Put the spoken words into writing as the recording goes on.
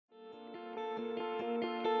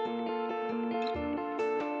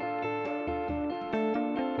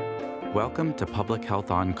Welcome to Public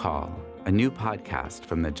Health on Call, a new podcast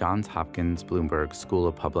from the Johns Hopkins Bloomberg School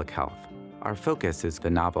of Public Health. Our focus is the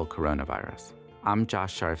novel coronavirus. I'm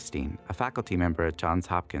Josh Sharfstein, a faculty member at Johns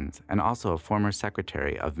Hopkins and also a former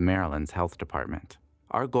secretary of Maryland's Health Department.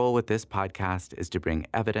 Our goal with this podcast is to bring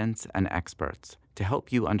evidence and experts to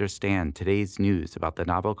help you understand today's news about the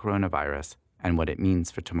novel coronavirus and what it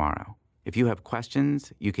means for tomorrow. If you have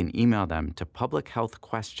questions, you can email them to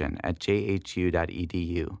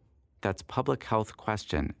publichealthquestion@jhu.edu. That's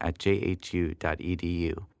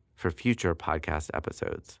publichealthquestion@jhu.edu for future podcast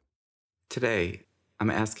episodes. Today, I'm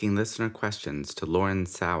asking listener questions to Lauren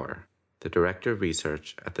Sauer, the Director of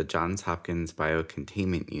Research at the Johns Hopkins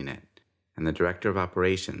Biocontainment Unit and the Director of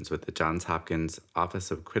Operations with the Johns Hopkins Office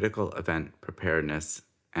of Critical Event Preparedness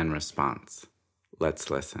and Response. Let's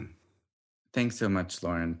listen. Thanks so much,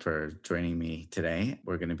 Lauren, for joining me today.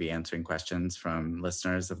 We're going to be answering questions from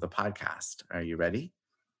listeners of the podcast. Are you ready?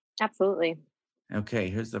 Absolutely. Okay,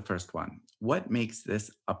 here's the first one. What makes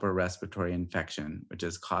this upper respiratory infection, which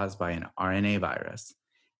is caused by an RNA virus,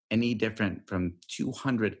 any different from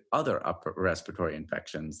 200 other upper respiratory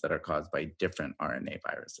infections that are caused by different RNA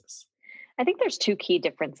viruses? I think there's two key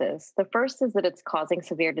differences. The first is that it's causing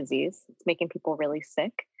severe disease. It's making people really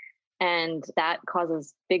sick. And that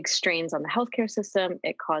causes big strains on the healthcare system.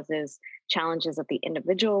 It causes challenges at the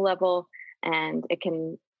individual level, and it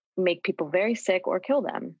can make people very sick or kill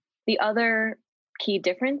them. The other key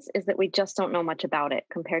difference is that we just don't know much about it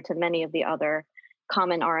compared to many of the other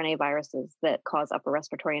common RNA viruses that cause upper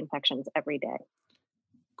respiratory infections every day.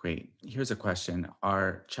 Great. Here's a question.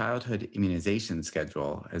 Our childhood immunization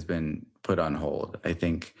schedule has been put on hold. I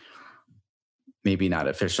think maybe not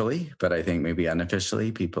officially, but I think maybe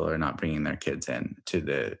unofficially, people are not bringing their kids in to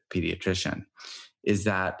the pediatrician. Is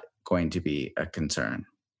that going to be a concern?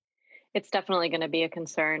 It's definitely going to be a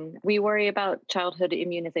concern. We worry about childhood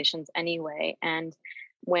immunizations anyway. And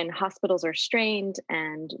when hospitals are strained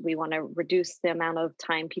and we want to reduce the amount of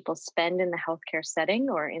time people spend in the healthcare setting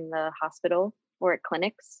or in the hospital or at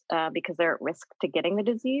clinics because they're at risk to getting the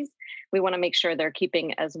disease, we want to make sure they're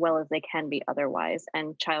keeping as well as they can be otherwise.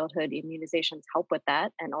 And childhood immunizations help with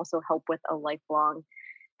that and also help with a lifelong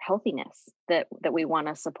healthiness that we want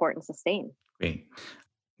to support and sustain. Great.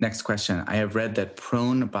 Next question. I have read that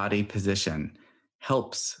prone body position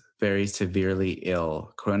helps very severely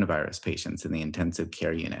ill coronavirus patients in the intensive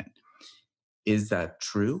care unit. Is that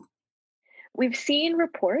true? We've seen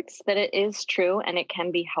reports that it is true and it can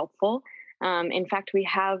be helpful. In fact, we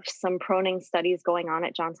have some proning studies going on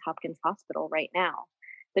at Johns Hopkins Hospital right now.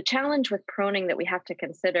 The challenge with proning that we have to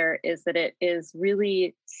consider is that it is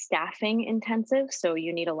really staffing intensive. So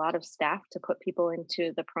you need a lot of staff to put people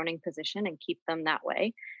into the proning position and keep them that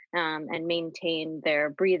way and maintain their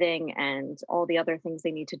breathing and all the other things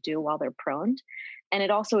they need to do while they're proned. And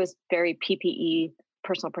it also is very PPE,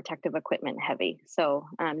 personal protective equipment heavy. So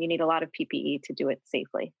you need a lot of PPE to do it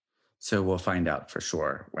safely. So we'll find out for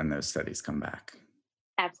sure when those studies come back.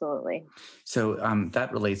 Absolutely. So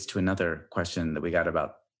that relates to another question that we got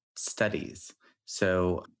about studies.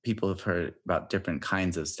 So people have heard about different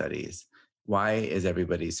kinds of studies. Why is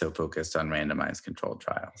everybody so focused on randomized controlled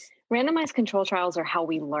trials? Randomized control trials are how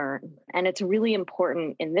we learn. And it's really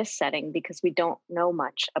important in this setting because we don't know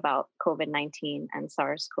much about COVID-19 and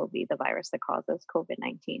SARS-CoV, the virus that causes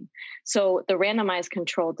COVID-19. So the randomized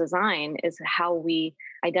control design is how we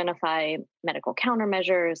identify medical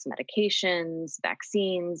countermeasures, medications,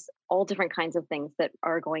 vaccines, all different kinds of things that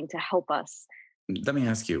are going to help us. Let me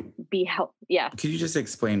ask you. Yeah. Could you just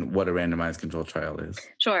explain what a randomized control trial is?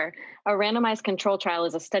 Sure. A randomized control trial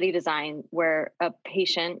is a study design where a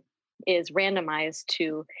patient is randomized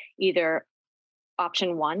to either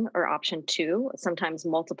option 1 or option 2, sometimes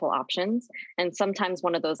multiple options, and sometimes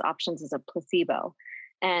one of those options is a placebo.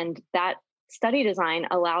 And that study design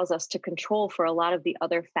allows us to control for a lot of the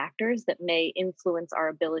other factors that may influence our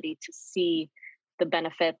ability to see the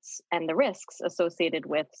benefits and the risks associated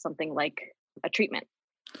with something like a treatment.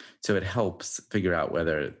 So it helps figure out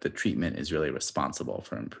whether the treatment is really responsible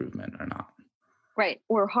for improvement or not. Right.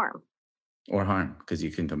 Or harm. Or harm, because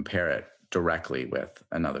you can compare it directly with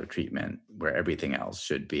another treatment where everything else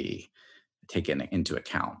should be taken into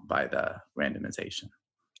account by the randomization.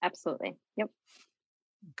 Absolutely. Yep.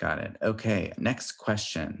 Got it. Okay. Next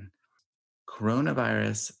question.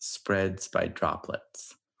 Coronavirus spreads by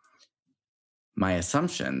droplets. My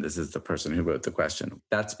assumption, this is the person who wrote the question,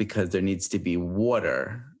 that's because there needs to be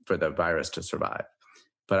water for the virus to survive.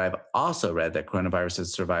 But I've also read that coronaviruses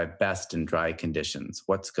survive best in dry conditions.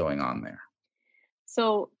 What's going on there?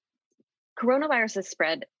 So coronaviruses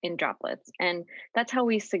spread in droplets, and that's how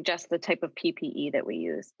we suggest the type of PPE that we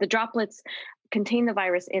use. The droplets contain the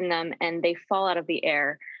virus in them and they fall out of the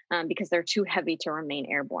air because they're too heavy to remain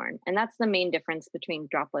airborne. And that's the main difference between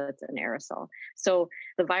droplets and aerosol. So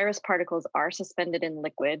the virus particles are suspended in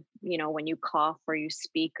liquid, when you cough or you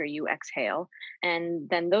speak or you exhale. And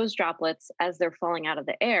then those droplets, as they're falling out of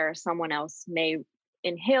the air, someone else may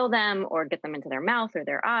inhale them or get them into their mouth or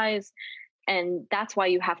their eyes. And that's why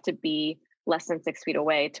you have to be less than 6 feet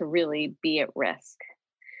away to really be at risk.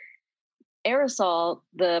 Aerosol,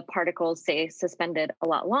 the particles stay suspended a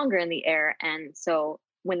lot longer in the air. And so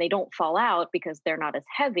when they don't fall out because they're not as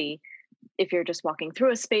heavy, if you're just walking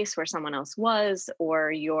through a space where someone else was,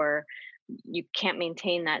 or you can't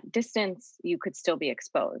maintain that distance, you could still be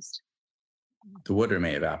exposed. The water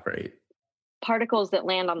may evaporate. Particles that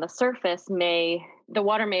land on the surface the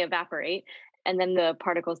water may evaporate, and then the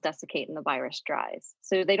particles desiccate and the virus dries.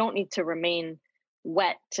 So they don't need to remain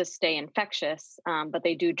wet to stay infectious, but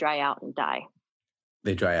they do dry out and die.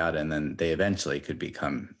 They dry out and then they eventually could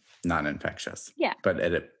become non-infectious. Yeah.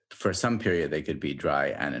 But for some period, they could be dry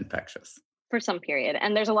and infectious. For some period.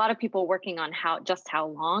 And there's a lot of people working on how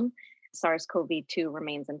long SARS-CoV-2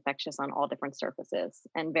 remains infectious on all different surfaces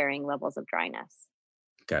and varying levels of dryness.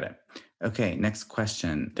 Got it. Okay, next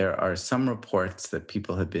question. There are some reports that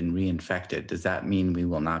people have been reinfected. Does that mean we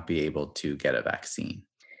will not be able to get a vaccine?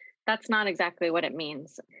 That's not exactly what it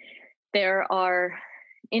means. There are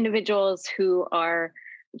individuals who are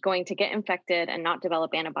going to get infected and not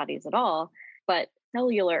develop antibodies at all, but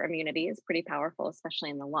cellular immunity is pretty powerful,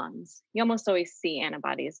 especially in the lungs. You almost always see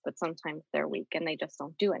antibodies, but sometimes they're weak and they just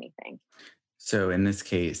don't do anything. So in this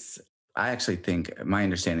case, I actually think my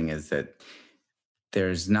understanding is that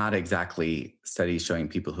there's not exactly studies showing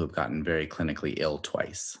people who have gotten very clinically ill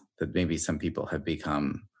twice, that maybe some people have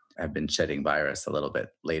been shedding virus a little bit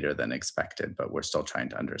later than expected, but we're still trying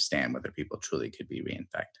to understand whether people truly could be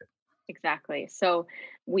reinfected. Exactly. So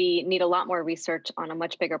we need a lot more research on a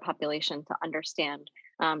much bigger population to understand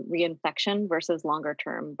reinfection versus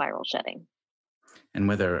longer-term viral shedding. And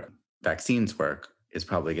whether vaccines work is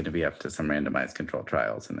probably going to be up to some randomized controlled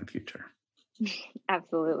trials in the future.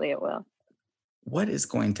 Absolutely, it will. What is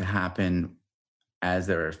going to happen as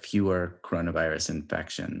there are fewer coronavirus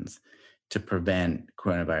infections to prevent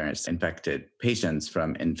coronavirus-infected patients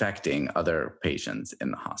from infecting other patients in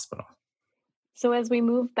the hospital? So as we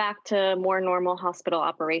move back to more normal hospital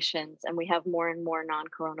operations and we have more and more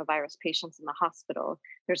non-coronavirus patients in the hospital,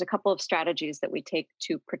 there's a couple of strategies that we take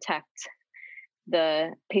to protect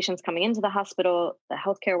the patients coming into the hospital, the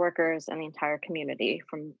healthcare workers, and the entire community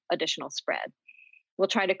from additional spread. We'll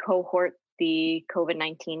try to cohort the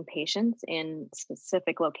COVID-19 patients in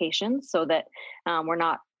specific locations so that we're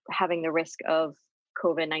not having the risk of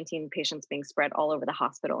COVID-19 patients being spread all over the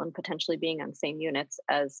hospital and potentially being on same units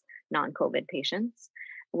as non-COVID patients.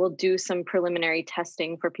 We'll do some preliminary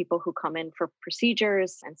testing for people who come in for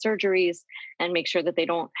procedures and surgeries and make sure that they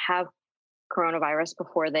don't have coronavirus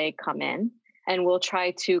before they come in. And we'll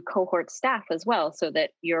try to cohort staff as well so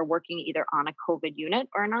that you're working either on a COVID unit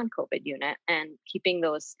or a non-COVID unit and keeping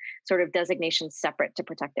those sort of designations separate to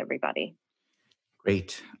protect everybody.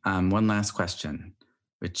 Great. One last question,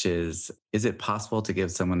 which is it possible to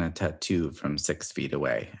give someone a tattoo from 6 feet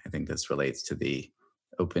away? I think this relates to the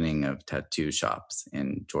opening of tattoo shops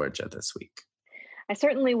in Georgia this week. I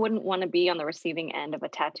certainly wouldn't want to be on the receiving end of a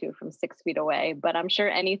tattoo from 6 feet away, but I'm sure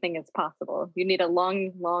anything is possible. You need a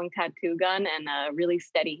long, long tattoo gun and a really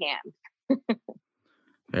steady hand.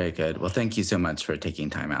 Very good. Well, thank you so much for taking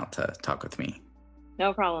time out to talk with me.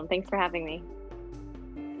 No problem. Thanks for having me.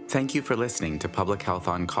 Thank you for listening to Public Health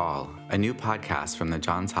on Call, a new podcast from the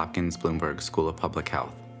Johns Hopkins Bloomberg School of Public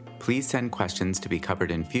Health. Please send questions to be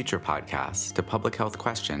covered in future podcasts to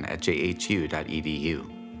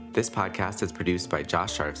publichealthquestion@jhu.edu. This podcast is produced by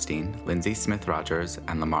Josh Sharfstein, Lindsay Smith-Rogers,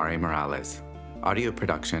 and Lamare Morales. Audio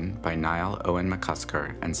production by Niall Owen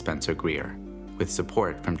McCusker and Spencer Greer, with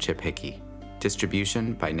support from Chip Hickey.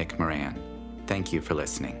 Distribution by Nick Moran. Thank you for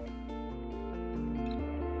listening.